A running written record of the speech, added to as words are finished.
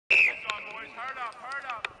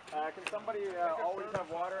Can somebody always have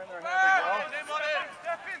water in their hand as well?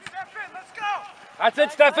 Step in, let's go! That's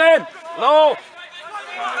it, Stefan! Low!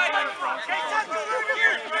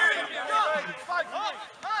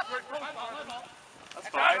 That's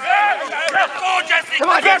fine. Let's go, Jesse! Come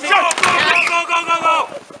on, Jesse! Go!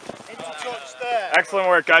 Excellent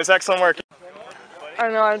work, guys. Excellent work. I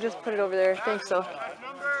don't know, I just put it over there. I think so.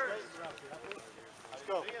 Let's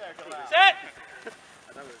go. Set!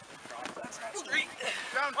 Street!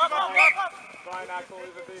 Down, up! Fine, Axel,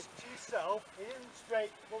 leave it be. Yourself, in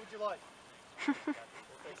straight, what would you like? I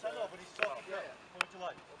know, but he's talking, yeah. What would you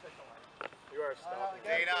like? You are stopping.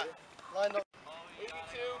 Data. Line up. 82,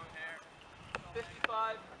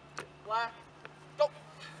 55, black, go!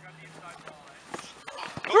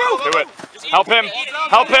 Do it. Help him.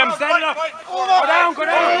 Help him. Go down, go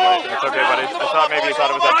down. It's okay, buddy. I thought maybe you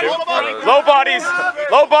thought it was that too. Low bodies.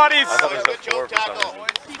 Low bodies. I thought it was at 4 for some reason.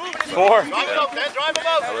 4. Drive him out, Ben. Drive him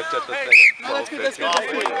out. I looked at the thing at 12:15. It's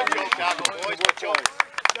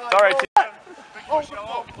all right.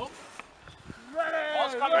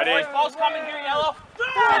 Ready? Ball's coming here, yellow.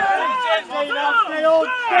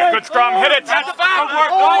 Good scrum. Hit it. At the back.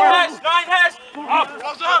 Nine has. Up!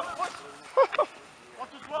 Close up!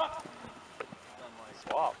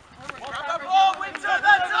 Swap. Oh, Windsor,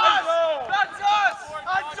 that's us! That's us!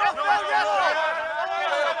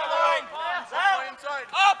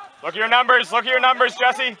 Up! Look at your numbers. Look at your numbers,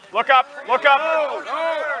 Jesse. Look up. Look up.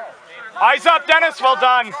 Eyes up, Dennis. Well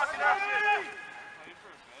done.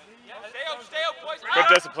 Stay up, boys. Good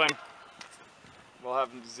discipline. We'll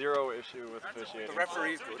have zero issue with officiating. The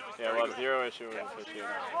referee's good. Yeah, we'll have zero issue with officiating.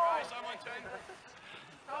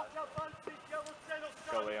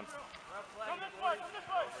 Go, Liam.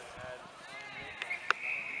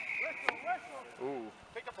 Ooh.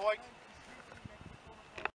 Pick a point.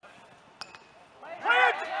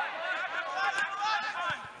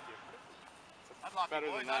 Unlucky, Better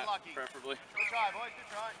boys, than that, unlucky. preferably. Good try, boys, good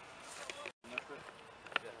try.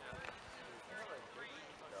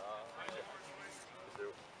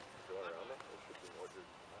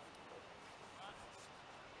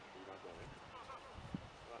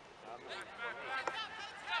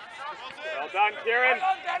 Well done, Kieran.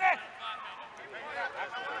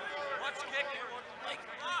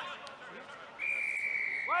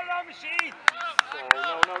 Well done, machine! No.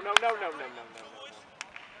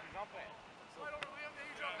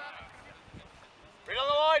 Right on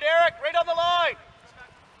the line, Eric, right on the line.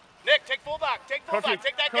 Nick, take fullback, take fullback, Cookie,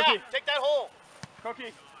 take that Cookie. gap, take that hole.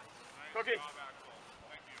 Cookie.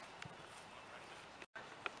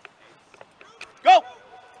 Go!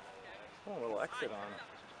 Oh, a little exit on.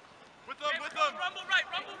 With them! Rumble right!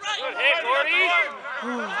 Good hit, Gordy!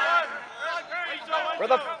 Where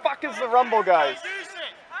the fuck is the rumble, guys?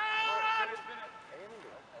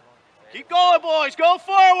 Keep going, boys, go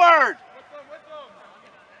forward!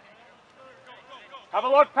 Have a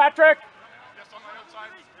look, Patrick.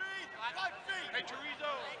 Hey,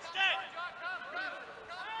 Chorizo!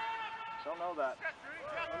 Don't know that.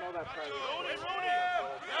 Don't know that.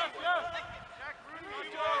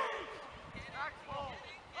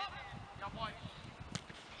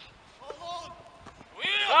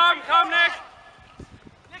 Come, Nick!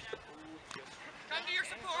 Come to your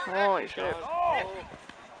support! Holy shit. Go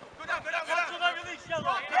down! Release,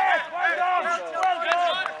 yellow! Yes, well done.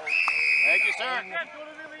 Thank you, sir.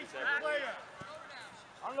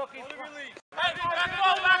 Unlucky. Release. Back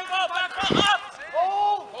ball, up!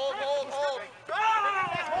 Hold!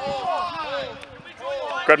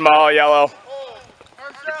 Good maul, yellow.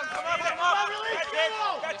 Arms down, come up!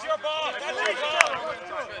 That's your ball! Take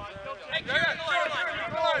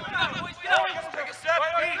a step!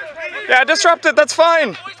 Yeah, disrupt it. That's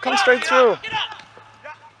fine. Come straight through. You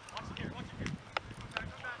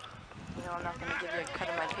know, I'm not going to give you a cut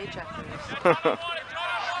of my paycheck for this.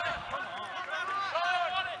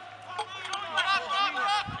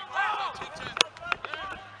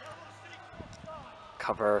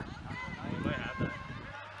 Cover.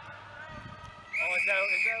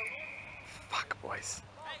 Fuck, boys.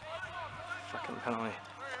 Fucking penalty.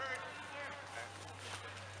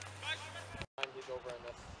 He's over in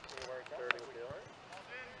this. Anywhere 30 would be alright.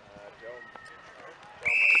 Joe.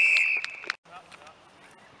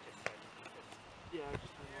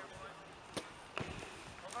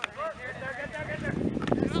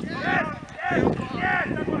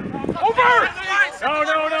 Over!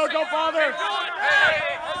 No, don't bother.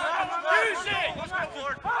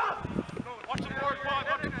 Watch the board,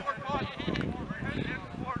 Pod.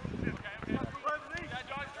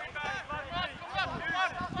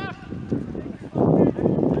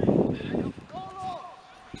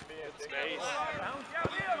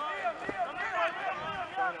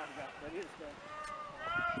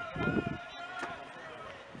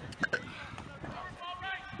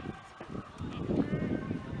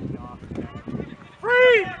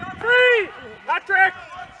 Free! Free! Patrick!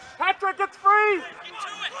 Patrick, it's free!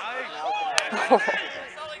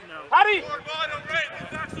 Patty!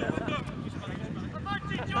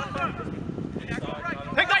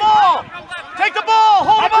 Take the ball! Take the ball!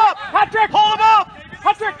 Hold him up! Patrick! Hold him up!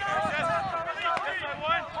 Patrick!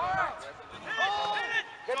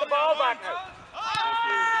 Get the ball back now.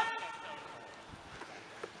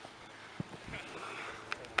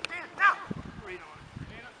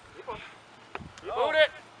 You boot it.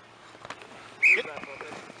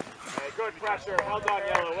 Hey, good pressure. Well done,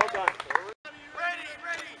 Yellow. Well done.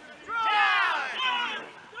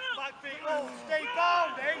 Stay down,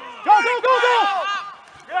 Dave. Go, go, go, go!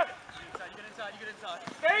 Good. You get inside.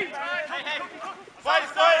 Stay. Fight,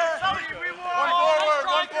 fight! One forward,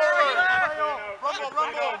 one forward! Rumble,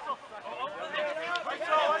 rumble!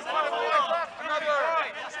 Another!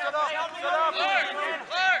 Set up, set up!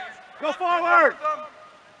 Go forward.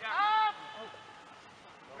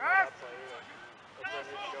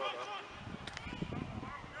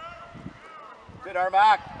 Good,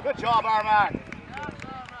 Armac. Good job, Armac.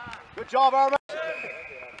 Good job, Armac.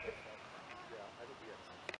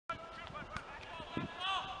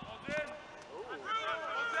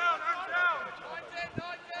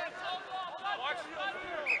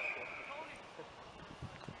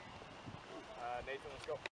 Nathan, let's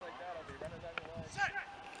go. Like that, I'll be running down your line. Set!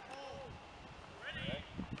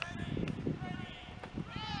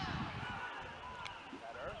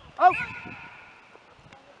 Oh!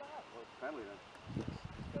 Penalty then.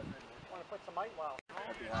 Want to put some might wow.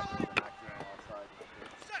 I'd be happy with an accident outside.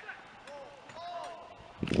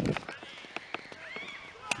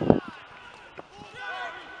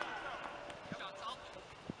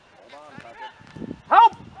 Hold on, Patrick.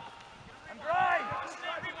 Help! I'm dry.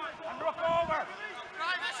 I'm rough over.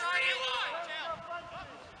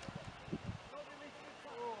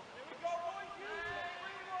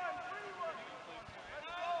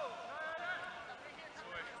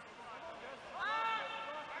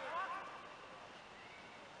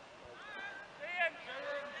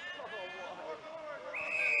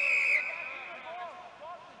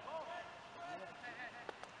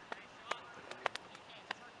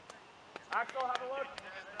 Axel, have a look.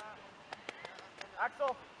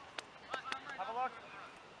 Axel, have a look.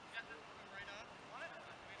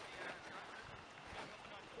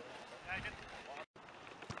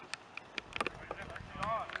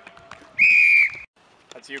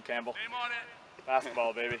 That's you, Campbell. Name on it.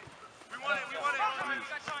 Basketball, baby. We want it, we want it.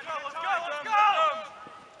 Let's go!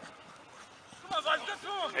 Come on, boys, get to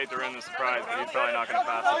him! Hate to ruin the surprise, but he's probably not going to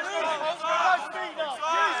pass it.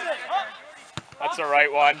 That's the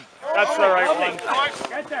right one. That's the right one.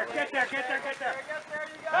 Get there, get there, get there, get there.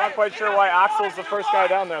 I'm not quite sure why Axel's the first guy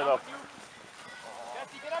down there, though.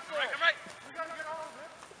 Get up there. Come right.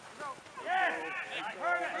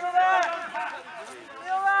 Feel that!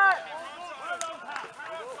 Feel that!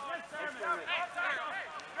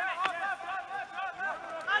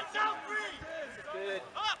 Good.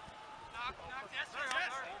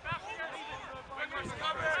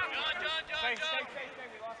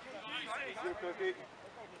 Good cookie.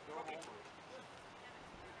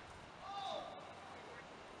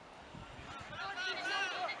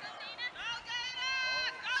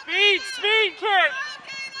 Speed, kid!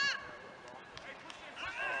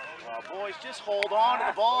 Oh, boys, just hold on to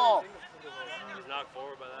the ball. He's knocked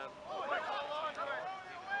forward by that.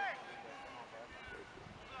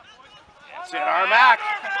 That's it, Armac.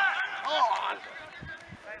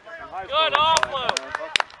 Good offload.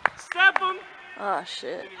 Step him. Oh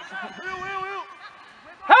shit.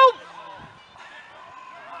 Help!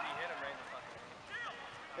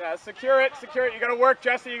 Yeah, secure it. You gotta work,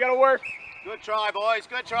 Jesse. You gotta work. Good try, boys.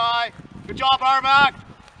 Good try. Good job, Armac.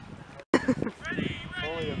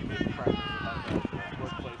 Only a big practice about that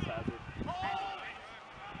workplace hazard.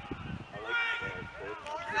 I like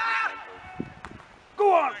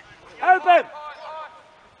Go on. Help him.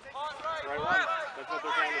 right one. That's what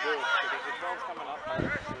they're trying to do. Because the trail's coming up, so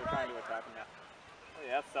they're trying to attack him now. Oh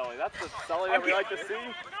yeah, that's Sully. That's the Sully that we like to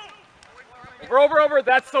see. Over.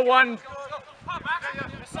 That's the one. Oh,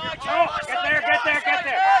 Get there.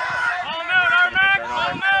 Call him out, Armac. Call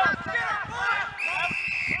him out.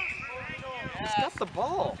 He's got the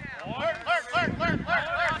ball.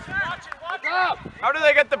 How do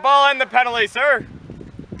they get the ball and the penalty, sir?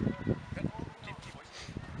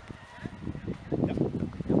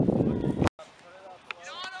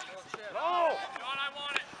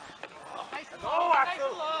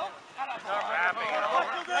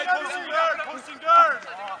 Posting guard.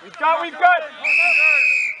 We've got.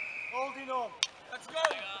 Holding on. Let's go.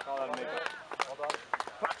 Call that a makeup. Hold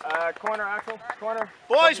on. Corner, Axel. Corner.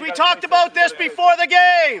 Boys, we talked about this before the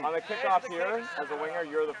game. On the kickoff here, as a winger,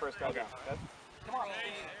 you're the first guy down. Okay? Come on.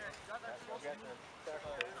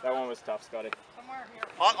 That one was tough, Scotty.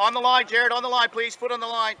 On the line, Jared, on the line, please. Foot on the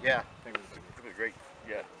line. Yeah. I think it was Great.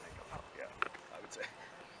 Yeah. Yeah, I would say.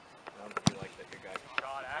 I don't think you like that your guy.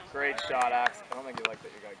 Great shot, Axe. I don't think you like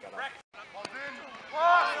that your guy got up.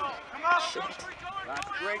 Come on. That's a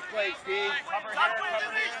great play, Steve. Cover here.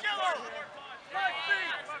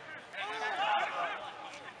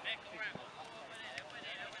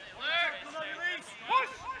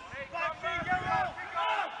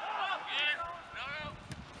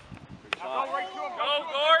 Go,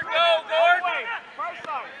 Gord! Go, Gord!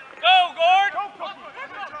 Go, Gord!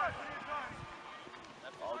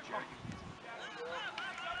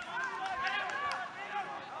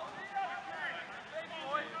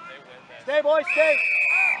 Stay, boys, stay.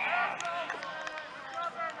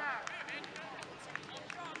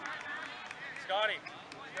 Scotty.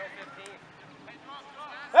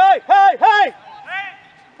 Hey, hey, hey!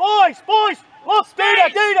 Boys, boys! Look, Data,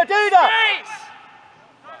 Data, Data! Space!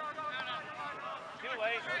 Too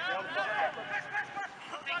late.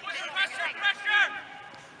 Pressure!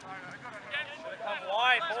 Come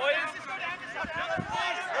wide, boys.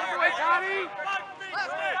 Away, Johnny.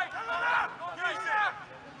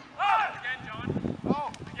 Again, John.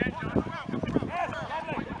 Again, John.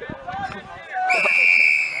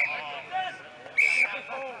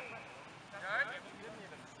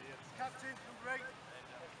 Captain, great.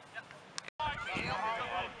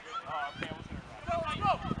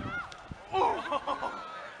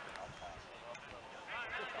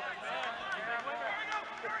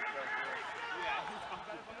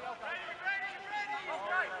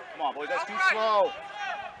 Come on, boys, that's too slow.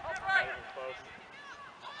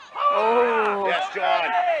 Oh. Yes, John.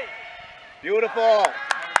 Beautiful.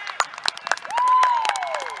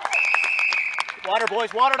 Water,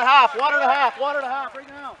 boys, water and a half, water and a half, water and a half right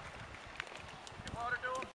now.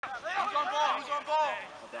 Who's on ball? Who's on ball?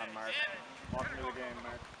 Well done, Mark. Welcome to the game,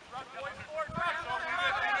 Mark.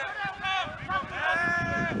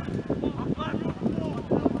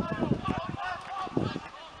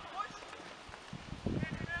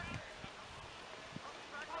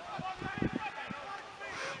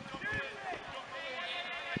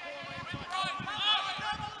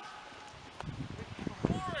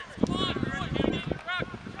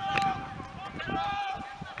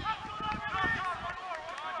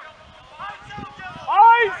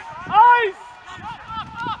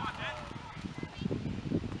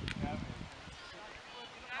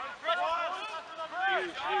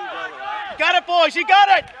 You got it, boys, you got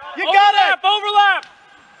it! You got it! Overlap!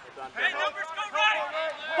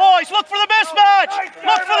 Boys, look for the mismatch!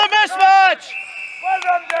 Look for the mismatch! Well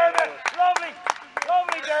done, Dermot! Lovely!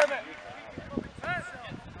 Lovely, Dermot!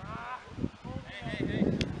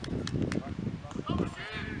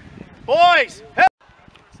 Boys! Hey.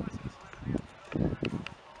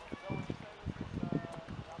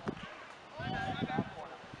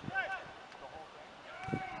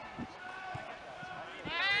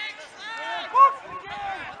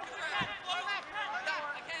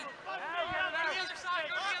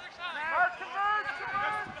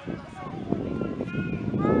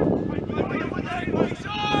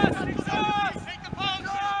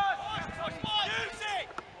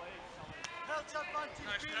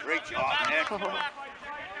 Great job, Nick.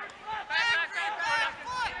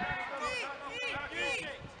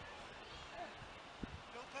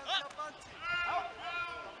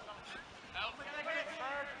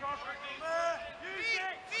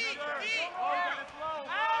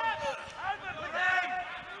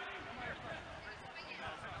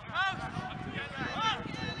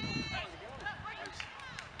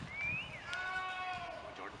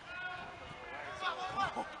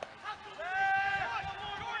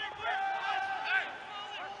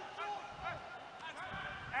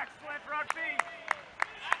 Excellent rugby!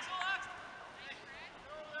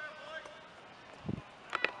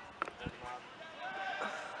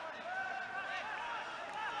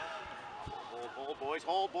 Hold, boys,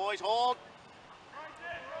 hold, boys, hold.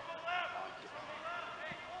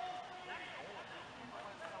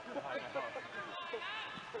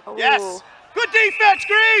 Yes! Good defense,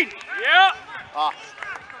 Green! Yeah! Ah.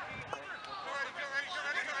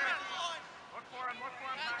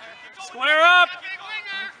 Square up!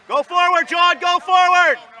 Go forward, John, go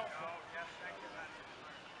forward!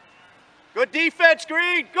 Good defense,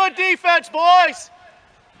 Green. Good defense, boys.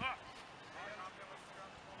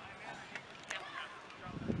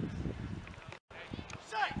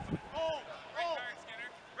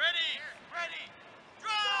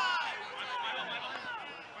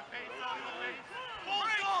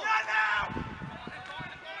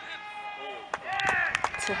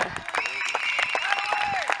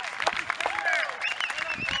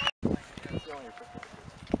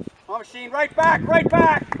 On machine, right back, right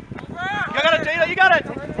back. You got it, Dana, you got it.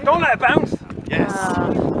 Don't let it bounce. Yes.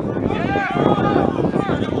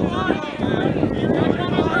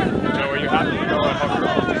 Joe, are you happy to go a hooker?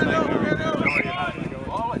 Joe, are you happy to go?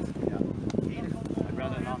 Always. Yeah. I'd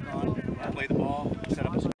rather knock on, play the ball, set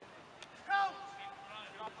up a screen.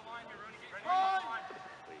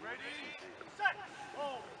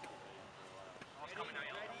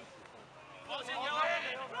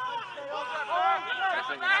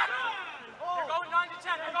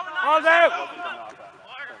 Ball's out!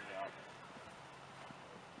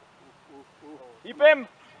 Keep him!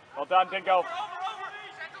 Well done, Dingo.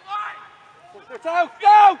 It's out!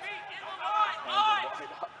 Go!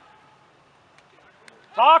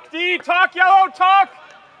 Talk, D! Talk, yellow! Talk!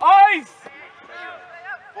 Eyes!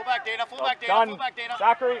 Full back, Dana. Full back, Dana. Done. Full back, Dana.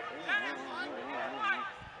 Zachary.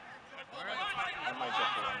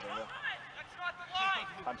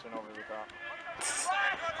 Punching over the top.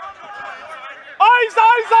 Eyes!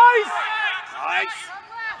 Eyes! Eyes! Nice.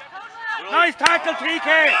 Nice tackle,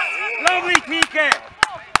 TK. Lovely, TK.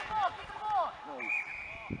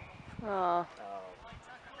 Oh.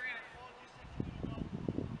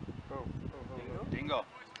 Dingo.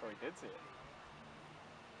 Oh, he did see it.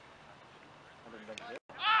 I didn't think he did.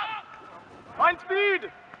 Line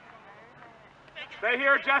speed! Stay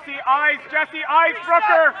here, Jesse. Eyes, Jesse. Eyes,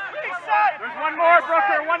 Brooker. There's one more,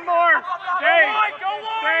 Brooker. One more. Stay.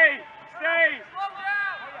 Stay. Stay.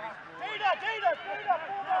 Dana.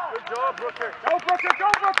 Good job, Brooker. Go, Brooker. Go,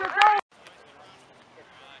 Brooker. Go.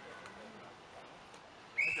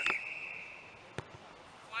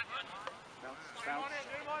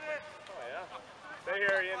 Stay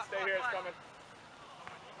here, Ian. Stay here. It's coming.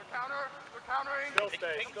 We're countering. Still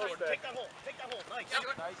stay. Still stay. Take that hole. Nice.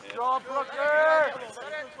 Nice job, Brooker.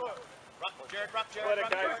 Jared. Split it,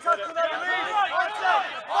 guys. Split it.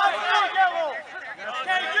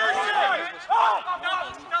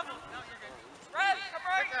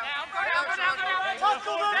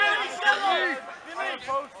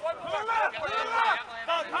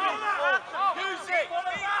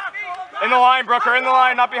 In the line, Brooker. In the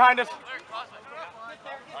line, not behind us.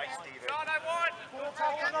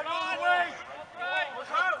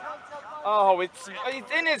 Oh, it's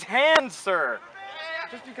in his hands, sir.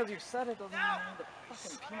 Just because you said it doesn't mean you need to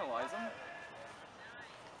fucking penalize him.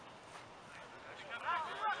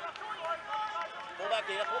 Pull back,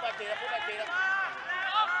 Dana.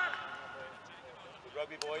 Good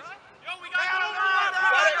rugby, boys. Yo, we got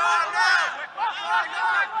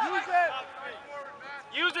it.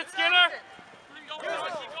 Use it, Skinner.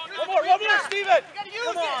 One more, Steven.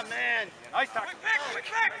 Come on, man. Nice tackle.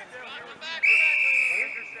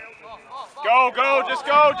 Go, just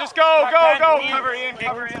go. Cover Ian.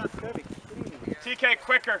 TK,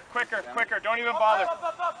 quicker. Don't even bother.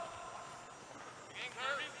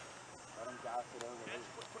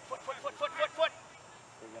 Foot.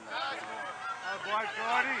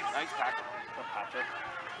 Nice tackle. Patrick.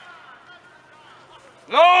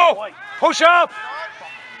 No! Push up!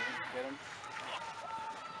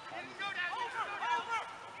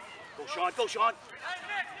 Go, Sean.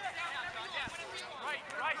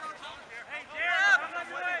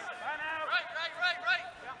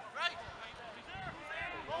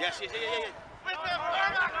 Yes.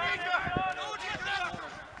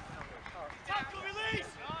 Tackle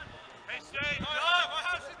release. Hey, stay.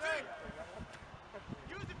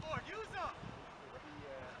 Use it, board. Use them.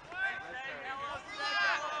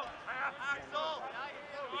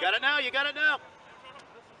 You got it now.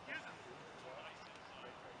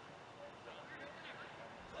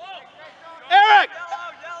 Eric!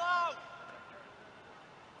 Yellow.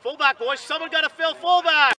 Fullback, boys. Someone got to fill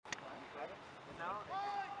fullback.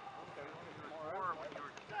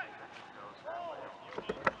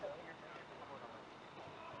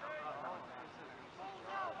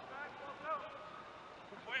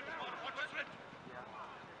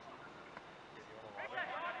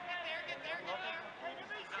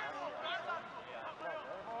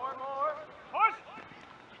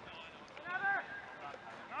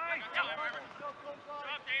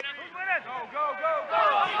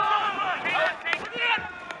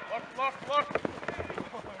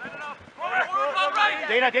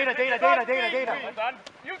 Dana. Done.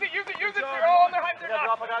 Use it. Oh, they're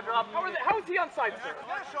not. How is he onside, sir?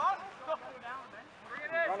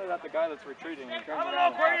 Run it at the guy that's retreating. He turns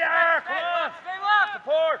around. Where you are? Come on. Stay left.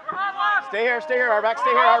 Support. Stay here, Armac.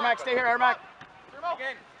 Stay here, Armac.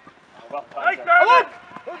 Well done, Nice, sir. Barry. Look!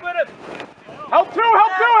 Who's with it? Help two!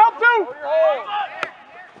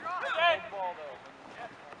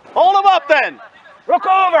 Hold him up then. Rook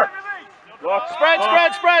over. Look. Spread.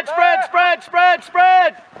 Spread, spread,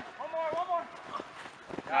 spread! One more.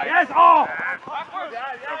 Yes! Oh! Okay, good.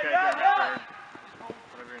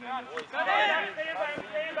 Whatever your name is.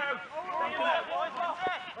 Stay inbound.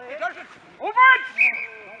 Over it!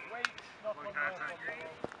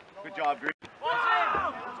 Good job, Green.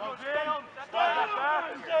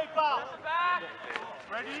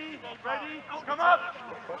 Ready? Come up!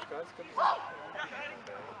 Push, guys. Good.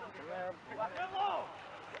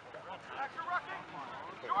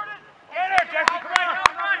 Get her, Jesse, come on!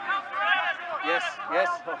 Yes, yes.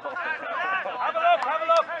 Have a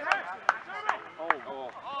look! Oh.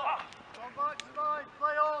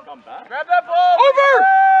 Come back. Grab that ball! Over!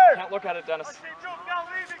 Can't look at it, Dennis.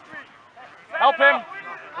 Help him!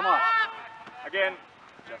 Come on. Again.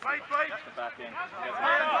 Fight. The back in. Set it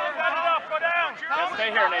up, go down! Just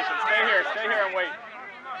stay here, Nation. Stay here and wait.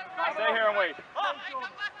 Stay here and wait.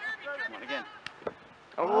 Come on, again.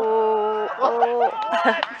 Oh.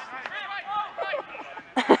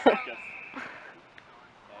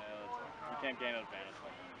 You can't gain an advantage.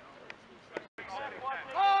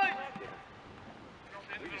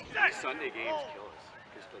 Sunday games kill us.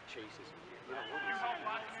 Just like chases.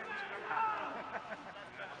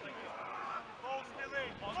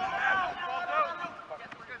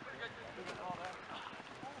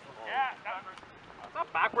 It's not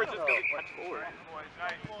backwards, it's going to touch forward.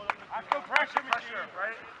 Actual pressure machine,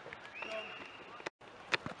 right?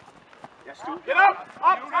 Yes, Stu. Get up!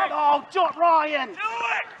 Oh, John Ryan! Do it!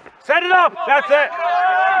 Set it up! That's it!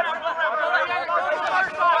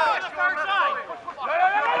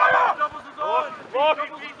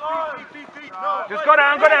 Just go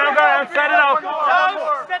down, set it up!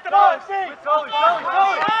 Set the ball!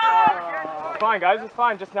 It's fine, guys, it's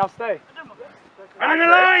fine. Just now stay. In the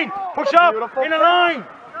line! Push up! Beautiful. In the line!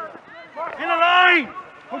 In the line!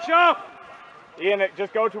 Push up! Ian,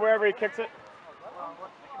 just go to wherever he kicks it.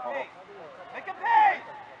 Make a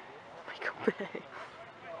pay!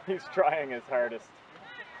 He's trying his hardest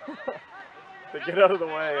to get out of the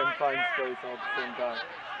way and find space all at the same time.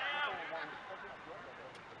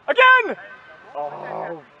 Again!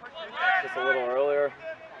 Oh, just a little earlier.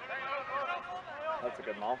 That's a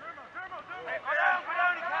good maul.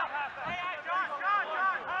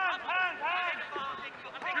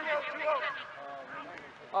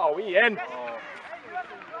 Oh, Ian!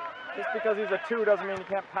 Just because he's a 2 doesn't mean you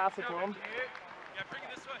can't pass it to him.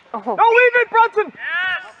 Oh. No, leave it, Brunson!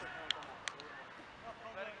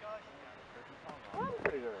 I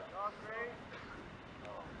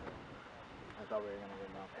thought we were going to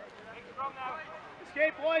get knocked out.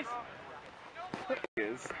 Escape, boys!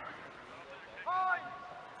 Is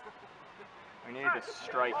we need to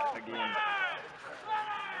strike again.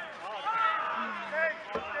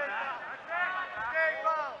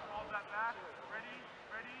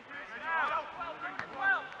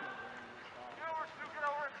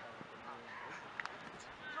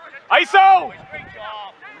 ISO!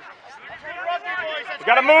 You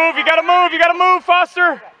gotta move,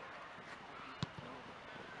 Foster!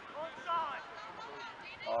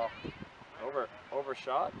 Oh,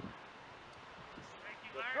 overshot.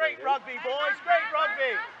 Great rugby, boys! Great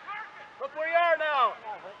rugby! Look where you are now!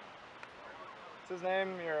 What's his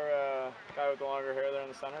name? Your guy with the longer hair there in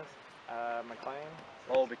the centers? McLean?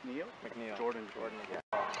 Oh, McNeil? McNeil. Jordan. Yeah.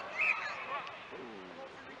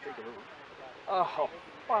 Oh,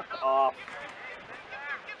 fuck off.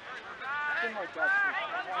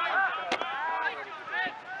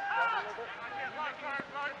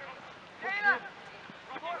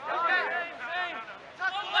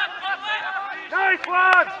 Nice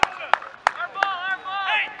one!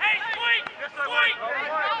 Hey, sweet!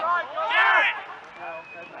 Garrett!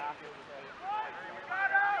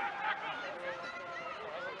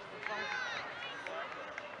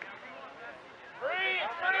 Free,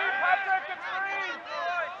 Patrick, it's free!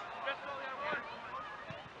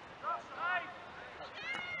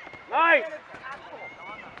 Nice!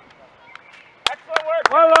 Excellent work!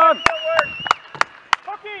 Well done!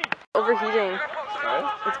 Cookie! Overheating. Right?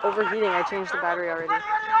 It's overheating. I changed the battery already.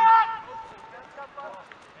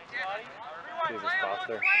 Jesus,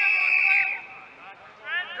 Foster.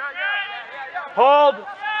 Hold,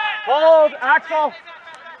 Axel!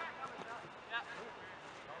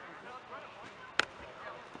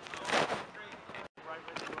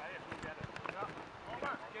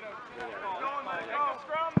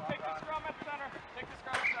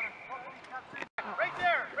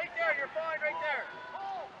 Right there, you're fine right there.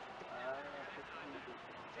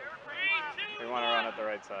 We want to run at the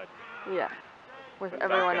right side. Yeah. With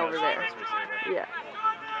everyone over there. Yeah.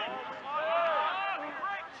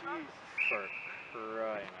 For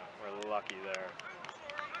crying out, we're lucky there.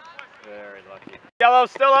 Very lucky. Yellow,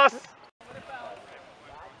 still us!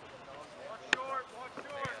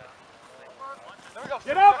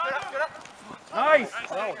 Get up! Nice!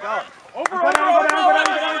 Go, go. Over, Go down, go down, go down,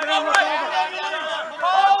 go down, go down, look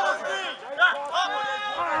over.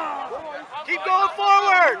 Keep going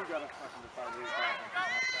forward!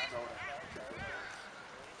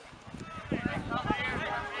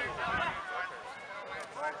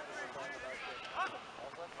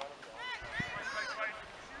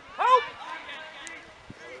 Help!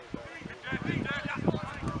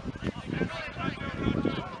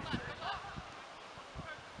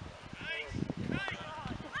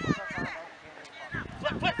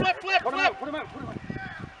 Flip! Put him out, put him out, put him out.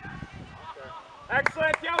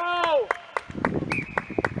 Excellent, yellow!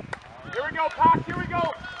 Here we go, Pac, here we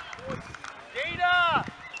go! Data!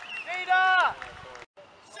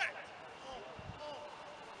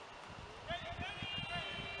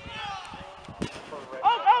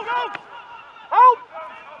 Out! Help!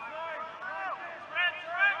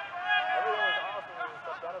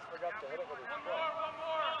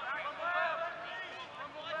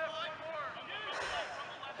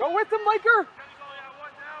 Go with him, Liker!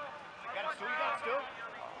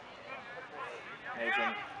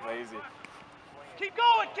 Nathan, lazy. Keep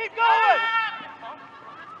going!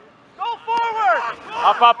 Go forward!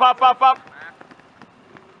 Up!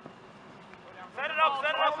 Set it up! Go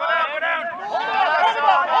down! Hold him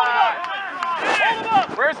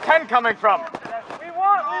up! Where's Ken coming from? We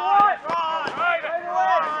want!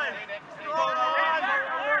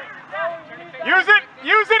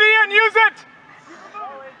 Use it, Ian, use it!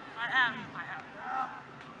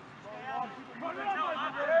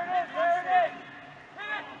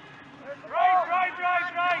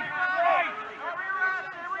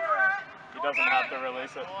 He doesn't have to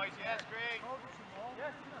release it.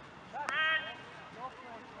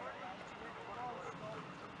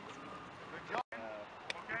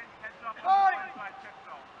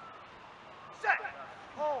 Set!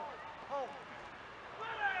 Hold!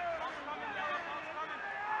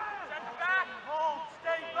 Set back! Hold!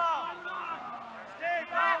 Stay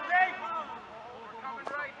back! Nate! We're coming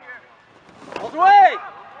right here. Hold away!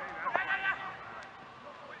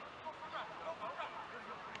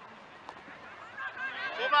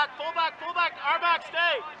 Fullback!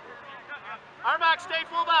 Armac, stay!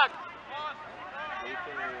 Fullback! Nathan is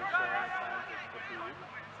showing signs of fatigue.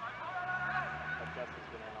 But Jess has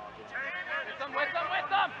been in all game. With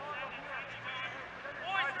them!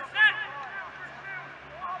 Boys, we're set!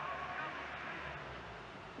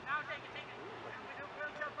 Now take it.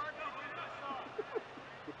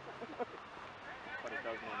 But it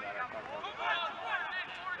does mean that our front row is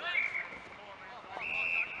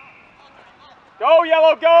Go,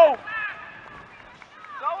 yellow, go!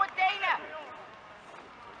 Go with Dana!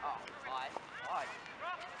 Oh, odd.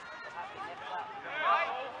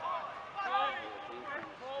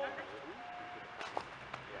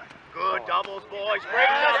 Good doubles, boys. Great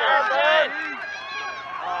doubles.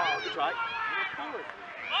 Good try.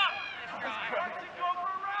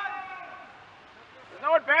 There's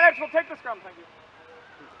no advantage, we'll take the scrum, thank you.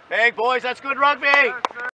 Hey, boys, that's good rugby.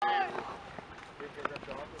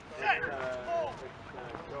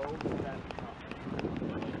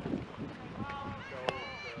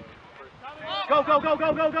 Go!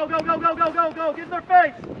 Get in their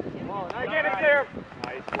face! Now get it there.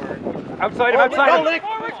 nice work. Outside him, outside him!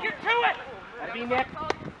 Forwards, get to it. That'll be Nick.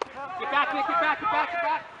 Get back!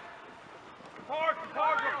 Hard,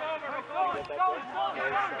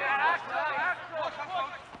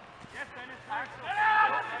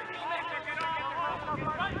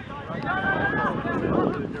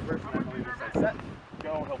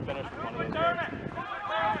 Go, he'll finish with one of those.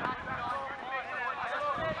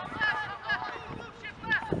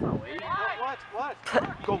 What?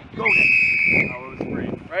 Go, Nick. Oh, it was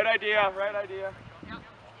free. Right idea.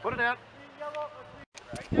 Put it out.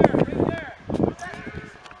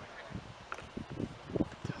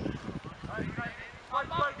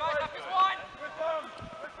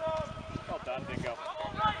 Well done, Dingo.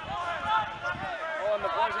 Oh, and the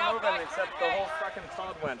boys are moving except the whole fucking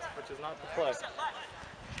Todd went, which is not the play.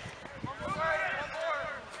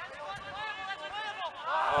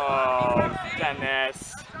 Oh, Dennis.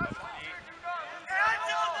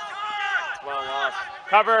 Well lost.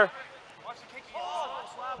 Cover.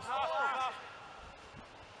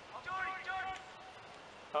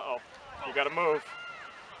 Uh-oh. You gotta move.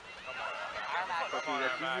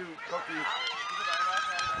 Cookie.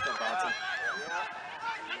 Still bouncing.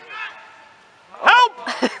 Help!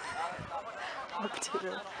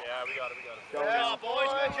 Yeah, we got it. Yeah, boys,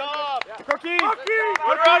 good job. Cookie!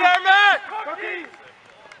 Good run there, Matt. Cookie!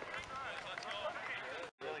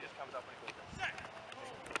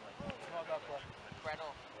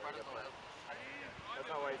 That's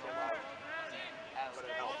not why he's in. but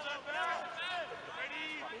it helps.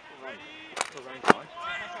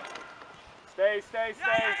 Stay.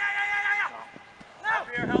 Help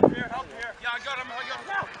here. Yeah, I got him.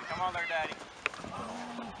 Come on there, Daddy.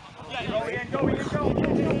 Go in.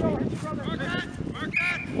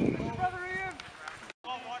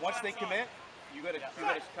 Once they commit, you gotta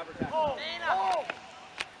cover tackle.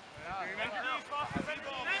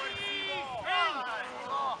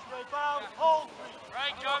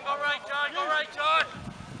 Right, John, go right, John.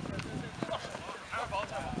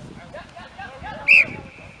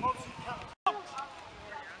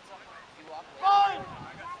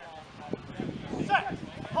 Set.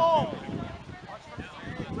 Hold.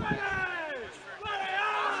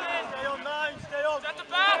 Stay on 9. Stay on. At the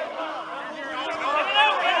back.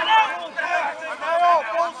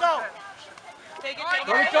 Balls out. Take it.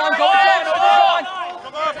 Go, John.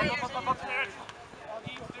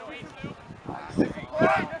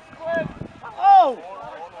 Oh!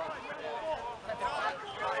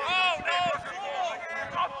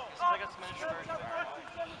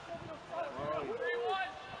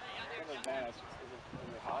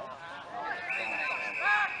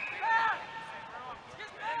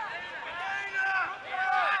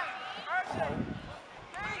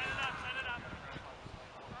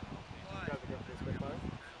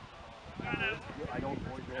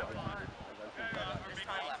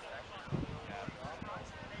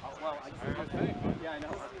 Yeah, I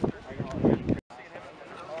know.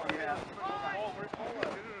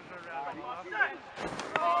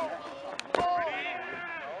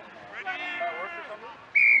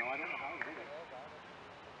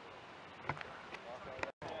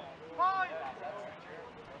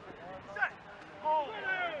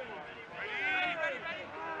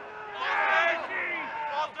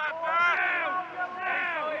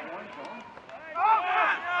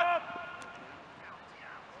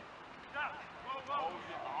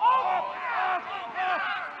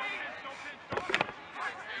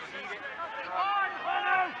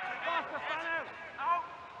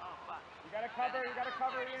 You gotta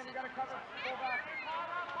cover, Ian. You gotta cover. Pull back.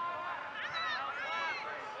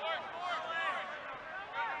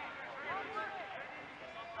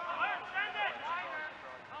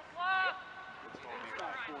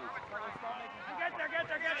 Get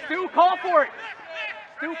there. Stu, call for it.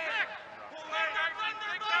 Stu.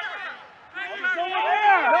 Go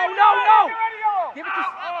No. Give it to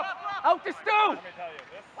out to Stu. Let me tell you,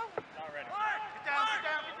 this not ready.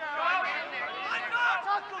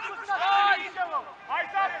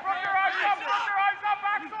 Eyes up, Brooker, eyes up,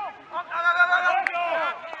 Axel!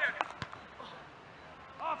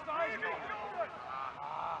 Offside.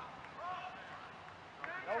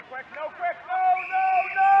 No quick, no!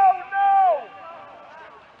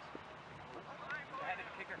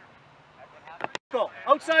 Go.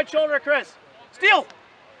 Outside shoulder, Chris. Steal.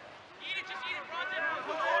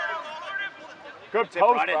 Good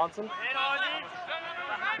post, Bronson.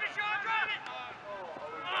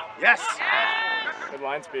 Yes. Good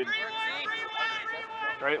line speed.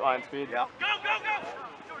 Great line speed. Yeah. The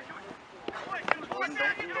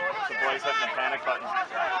boys hitting the panic button.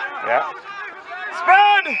 Yeah.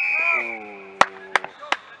 Spread!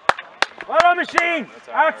 Well done, machine.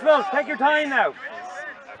 Axel, take your time now.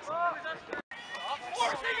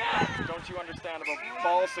 Don't you understand about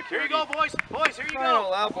ball security? Here you go, boys. Here you Crying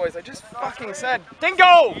out loud, boys. I just fucking said.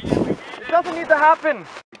 Dingo! It doesn't need to happen.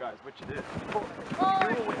 Guys, what you did.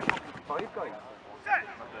 Five guys.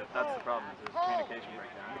 That's the problem. There's communication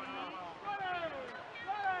breakdown.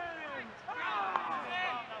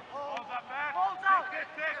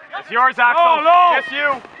 It's yours, Axel. Oh, no. Just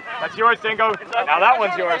you. That's yours, Dingo. Now that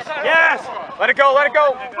one's yours. Yes. Let it go.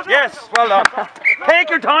 Yes. Well done. Take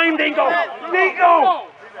your time, Dingo. Dingo,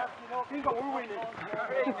 we're winning.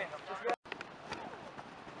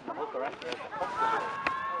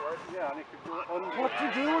 What you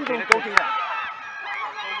doing, Dingo?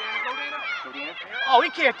 Oh, he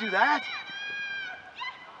can't do that.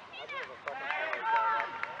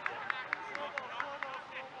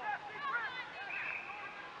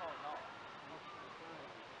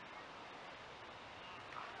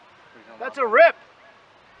 That's a rip.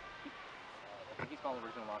 He's calling the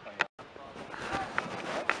original lock on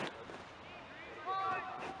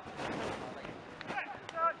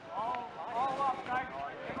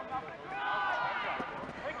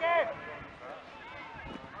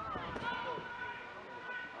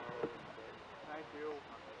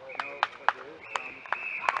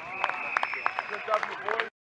Good job, you boys.